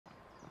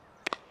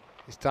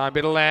This time,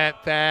 bit of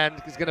length,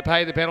 and he's going to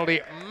pay the penalty.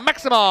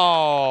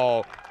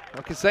 Maximo!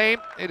 Kasim,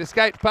 it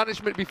escaped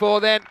punishment before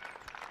then.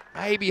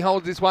 Maybe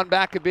holds this one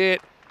back a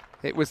bit.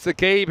 It was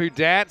Saqib who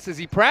dances.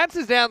 He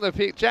prances down the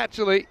pitch,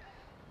 actually.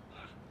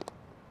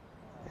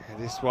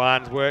 And this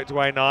one's worked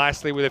away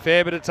nicely with a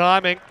fair bit of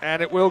timing,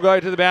 and it will go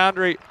to the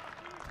boundary.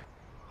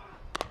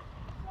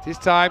 This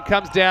time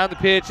comes down the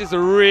pitch. It's a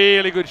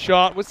really good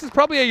shot. This is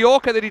probably a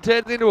Yorker that he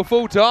turns into a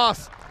full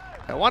toss.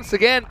 And once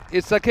again,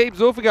 it's Saqib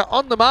S.Zulfiqar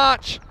on the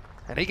march,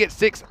 and he gets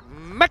 6.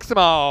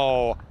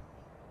 Maximo!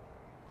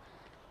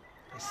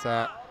 This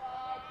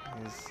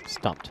is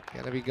stumped.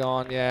 Going to be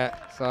gone, yeah.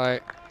 So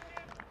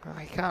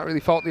he can't really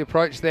fault the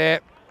approach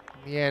there.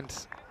 In the end,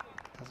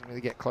 doesn't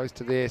really get close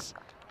to this.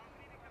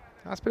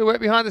 Nice bit of work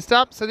behind the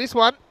stump. So this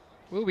one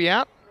will be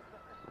out.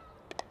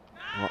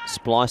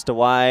 Spliced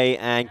away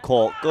and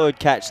caught. Good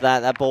catch that.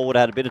 That ball would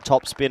have had a bit of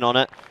top spin on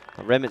it.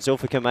 Remit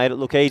S.Zulfiqar made it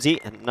look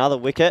easy. And another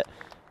wicket.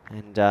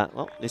 And,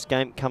 well, this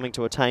game coming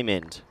to a tame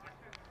end.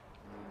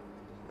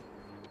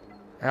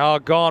 Oh,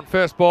 gone.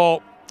 First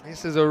ball.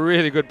 This is a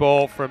really good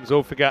ball from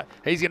S.Zulfiqar.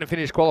 He's going to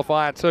finish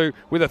qualifier 2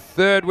 with a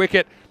 3rd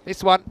wicket.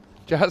 This one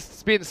just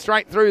spins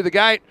straight through the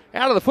gate.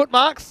 Out of the foot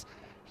marks.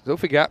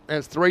 S.Zulfiqar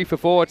has 3 for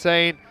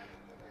 14.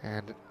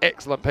 And an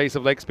excellent piece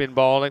of leg spin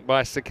bowling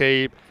by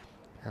Saqib.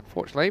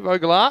 Unfortunately,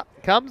 Vogelaar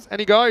comes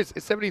and he goes.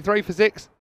 It's 73 for 6.